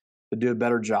kids to do a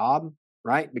better job,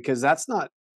 right? Because that's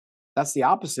the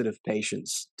opposite of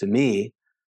patience to me,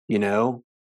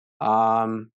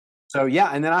 So yeah,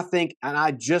 and then I think, and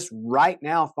I just right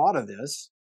now thought of this,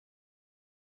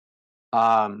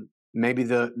 maybe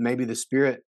the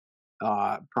Spirit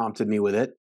prompted me with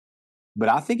it, but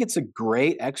I think it's a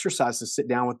great exercise to sit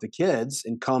down with the kids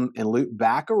and come and loop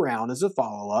back around as a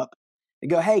follow-up and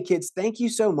go, hey kids, thank you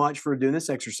so much for doing this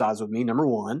exercise with me. Number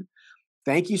 1,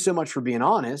 thank you so much for being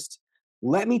honest.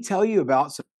 Let me tell you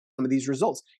about some of these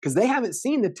results, because they haven't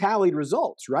seen the tallied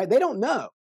results, right? They don't know.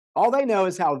 All they know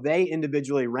is how they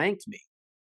individually ranked me.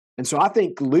 And so I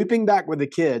think looping back with the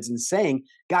kids and saying,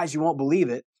 guys, you won't believe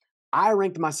it, I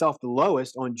ranked myself the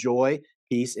lowest on joy,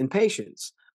 peace, and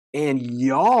patience. And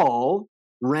y'all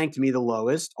ranked me the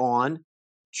lowest on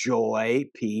joy,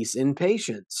 peace, and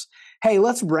patience. Hey,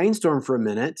 let's brainstorm for a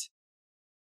minute.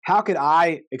 How could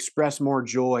I express more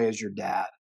joy as your dad?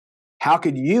 How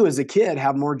could you as a kid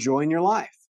have more joy in your life?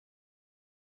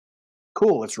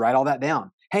 Cool, let's write all that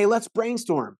down. Hey, let's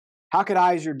brainstorm. How could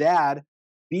I as your dad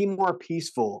be more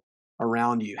peaceful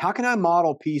around you? How can I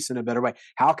model peace in a better way?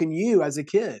 How can you as a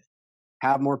kid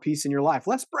have more peace in your life?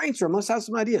 Let's brainstorm. Let's have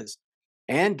some ideas.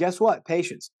 And guess what?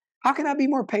 Patience. How can I be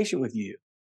more patient with you?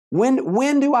 When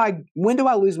do I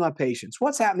lose my patience?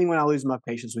 What's happening when I lose my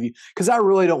patience with you? Because I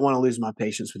really don't want to lose my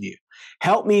patience with you.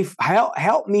 Help me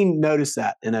notice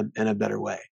that in a better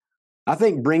way. I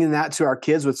think bringing that to our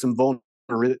kids with some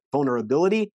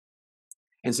vulnerability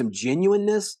and some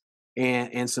genuineness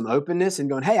and some openness and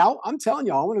going, hey, I'm telling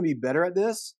you, I want to be better at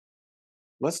this.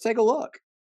 Let's take a look.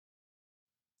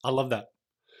 I love that.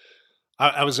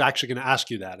 I was actually going to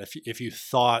ask you that if you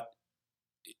thought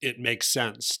it makes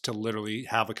sense to literally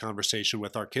have a conversation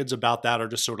with our kids about that, or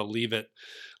just sort of leave it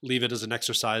as an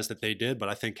exercise that they did. But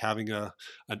I think having an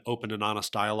open and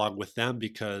honest dialogue with them,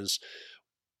 because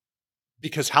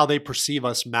how they perceive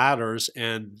us matters,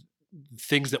 and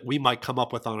things that we might come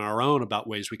up with on our own about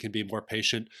ways we can be more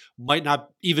patient might not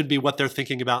even be what they're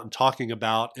thinking about and talking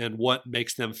about, and what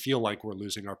makes them feel like we're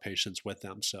losing our patience with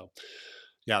them. So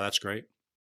yeah, that's great.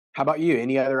 How about you?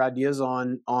 Any other ideas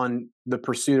on the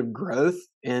pursuit of growth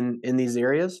in these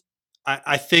areas?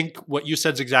 I think what you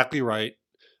said is exactly right.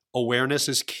 Awareness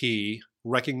is key.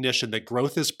 Recognition that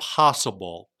growth is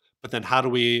possible, but then how do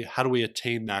we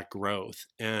attain that growth?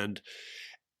 And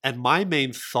my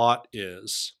main thought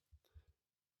is,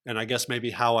 and I guess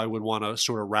maybe how I would want to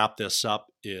sort of wrap this up,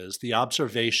 is the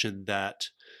observation that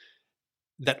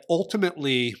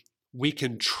ultimately we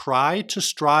can try to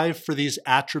strive for these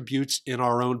attributes in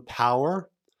our own power,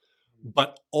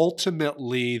 but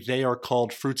ultimately they are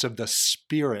called fruits of the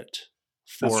Spirit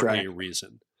for a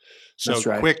reason.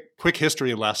 So quick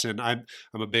history lesson. I'm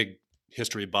a big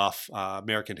history buff,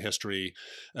 American history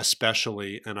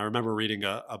especially, and I remember reading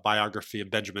a biography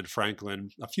of Benjamin Franklin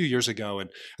a few years ago, and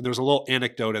there was a little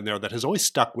anecdote in there that has always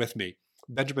stuck with me.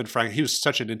 Benjamin Franklin, he was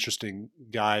such an interesting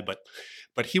guy, but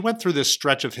he went through this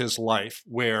stretch of his life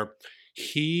where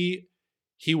he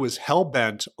was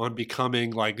hell-bent on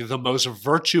becoming like the most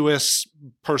virtuous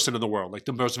person in the world, like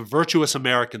the most virtuous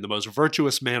American, the most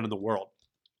virtuous man in the world.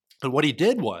 And what he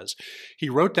did was he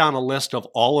wrote down a list of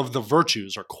all of the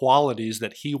virtues or qualities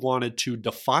that he wanted to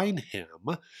define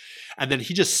him. And then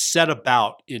he just set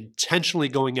about intentionally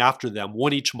going after them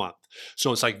one each month.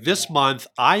 So it's like, this month,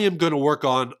 I am going to work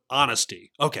on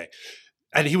honesty. Okay.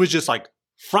 And he was just like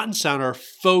front and center,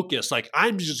 focused. Like,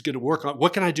 I'm just going to work on,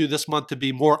 what can I do this month to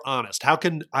be more honest? How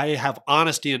can I have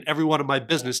honesty in every one of my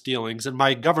business dealings and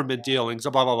my government dealings,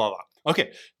 blah, blah, blah, blah.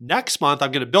 Okay, next month I'm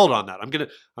going to build on that. I'm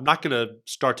not going to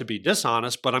start to be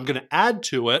dishonest, but I'm going to add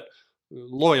to it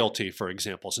loyalty, for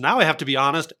example. So now I have to be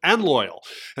honest and loyal.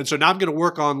 And so now I'm going to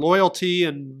work on loyalty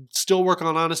and still work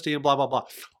on honesty and blah, blah, blah.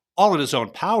 All in his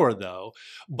own power, though.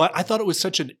 But I thought it was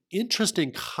such an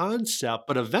interesting concept,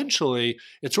 but eventually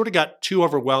it sort of got too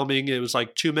overwhelming. It was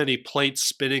like too many plates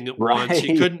spinning at once.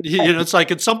 He couldn't, it's like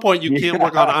at some point you can't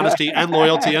work on honesty and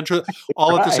loyalty and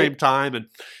all at the same time. And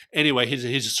anyway, he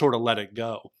just sort of let it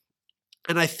go.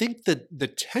 And I think that the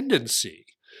tendency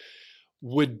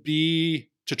would be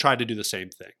to try to do the same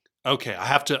thing. Okay,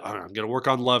 I'm going to work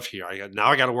on love here. Now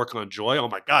I got to work on joy. Oh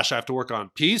my gosh, I have to work on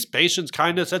peace, patience,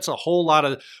 kindness. That's a whole lot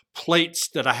of plates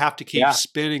that I have to keep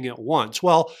spinning at once.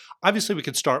 Well, obviously we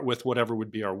could start with whatever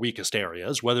would be our weakest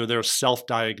areas, whether they're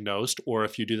self-diagnosed or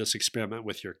if you do this experiment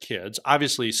with your kids.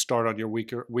 Obviously start on your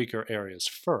weaker areas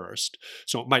first.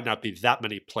 So it might not be that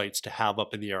many plates to have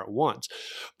up in the air at once.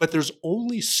 But there's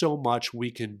only so much we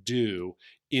can do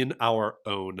in our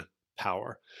own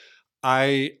power.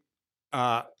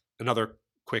 Another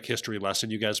quick history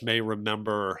lesson. You guys may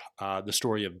remember the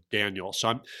story of Daniel.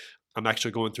 So I'm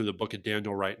actually going through the book of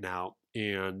Daniel right now,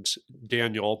 and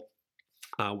Daniel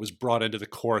was brought into the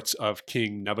courts of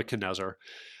King Nebuchadnezzar,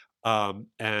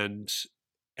 and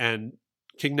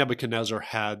King Nebuchadnezzar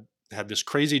had this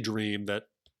crazy dream that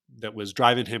was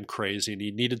driving him crazy, and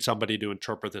he needed somebody to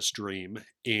interpret this dream.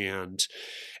 And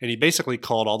he basically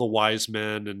called all the wise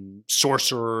men and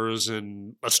sorcerers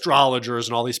and astrologers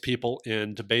and all these people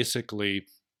in to basically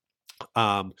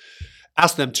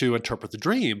ask them to interpret the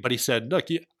dream. But he said, look,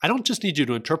 I don't just need you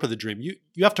to interpret the dream. You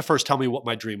have to first tell me what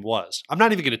my dream was. I'm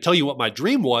not even going to tell you what my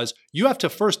dream was. You have to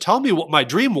first tell me what my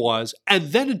dream was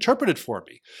and then interpret it for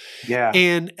me. Yeah.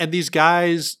 And these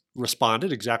guys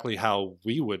responded exactly how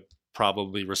we would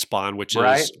probably respond, which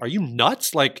is, are you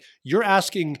nuts? Like, you're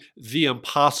asking the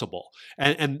impossible.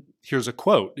 And here's a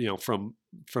quote,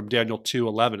 from Daniel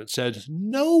 2:11. It says,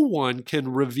 no one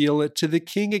can reveal it to the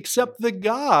king except the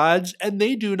gods, and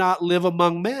they do not live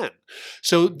among men.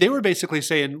 So they were basically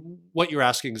saying, what you're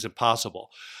asking is impossible.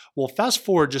 Well, fast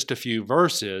forward just a few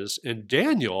verses, and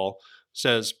Daniel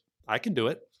says, I can do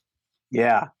it.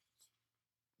 Yeah.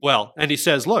 Well, and he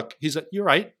says, look, you're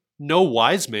right. No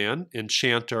wise man,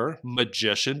 enchanter,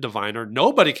 magician, diviner,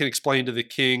 nobody can explain to the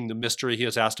king the mystery he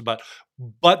has asked about,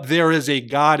 but there is a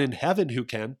God in heaven who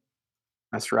can.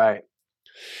 That's right.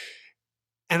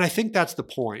 And I think that's the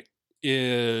point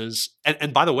is,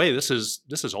 and by the way, this is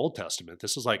Old Testament.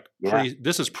 This is like,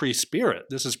 this is pre-Spirit.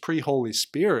 This is pre-Holy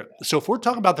Spirit. So if we're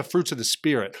talking about the fruits of the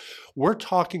Spirit, we're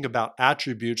talking about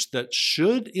attributes that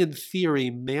should, in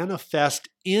theory, manifest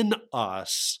in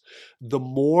us the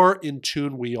more in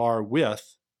tune we are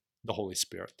with the Holy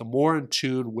Spirit, the more in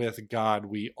tune with God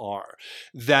we are.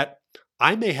 That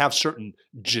I may have certain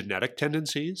genetic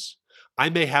tendencies. I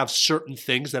may have certain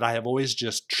things that I have always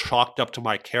just chalked up to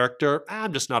my character.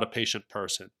 I'm just not a patient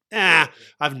person.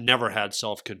 I've never had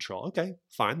self-control. Okay,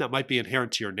 fine. That might be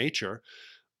inherent to your nature.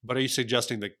 But are you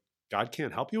suggesting that God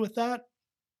can't help you with that?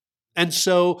 And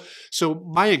so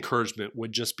my encouragement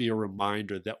would just be a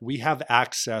reminder that we have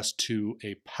access to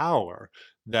a power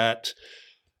that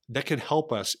that can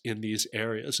help us in these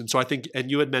areas. And so I think, and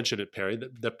you had mentioned it, Perry,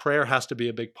 that prayer has to be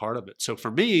a big part of it. So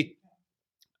for me,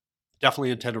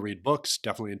 definitely intend to read books,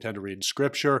 definitely intend to read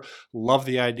scripture. Love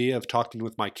the idea of talking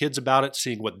with my kids about it,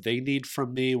 seeing what they need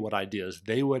from me, what ideas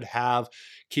they would have.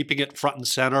 Keeping it front and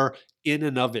center in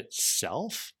and of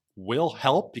itself will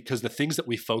help, because the things that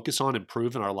we focus on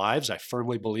improve in our lives. I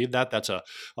firmly believe that. That's a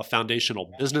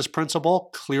foundational business principle.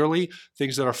 Clearly,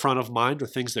 things that are front of mind are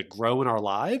things that grow in our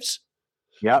lives.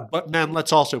 Yeah. But man,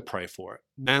 let's also pray for it.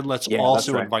 Man, let's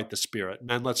also invite the Spirit.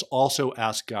 Man, let's also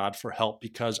ask God for help,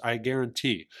 because I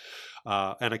guarantee,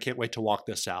 and I can't wait to walk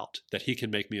this out, that He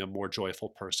can make me a more joyful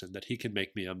person, that He can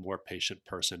make me a more patient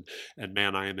person. And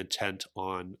man, I am intent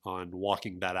on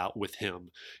walking that out with Him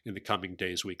in the coming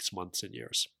days, weeks, months, and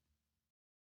years.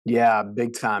 Yeah,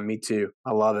 big time. Me too.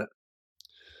 I love it.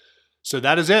 So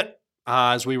that is it.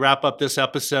 As we wrap up this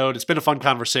episode, it's been a fun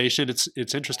conversation.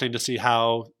 It's interesting to see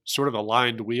how sort of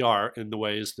aligned we are in the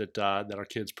ways that our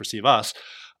kids perceive us.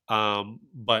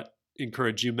 But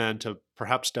encourage you men to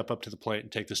perhaps step up to the plate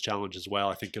and take this challenge as well.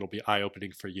 I think it'll be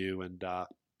eye-opening for you, and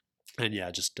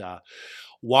just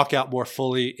walk out more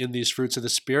fully in these fruits of the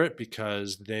Spirit,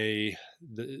 because the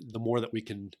more that we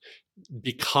can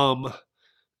become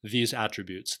these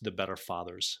attributes, the better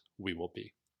fathers we will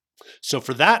be. So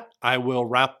for that, I will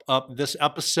wrap up this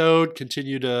episode.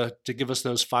 Continue to give us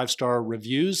those 5-star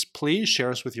reviews. Please share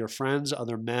us with your friends,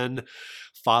 other men,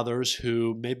 fathers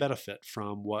who may benefit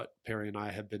from what Perry and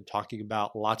I have been talking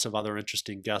about. Lots of other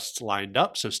interesting guests lined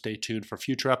up, so stay tuned for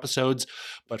future episodes.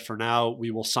 But for now,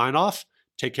 we will sign off.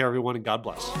 Take care, everyone, and God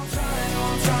bless. I'm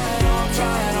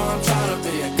trying to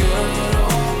be a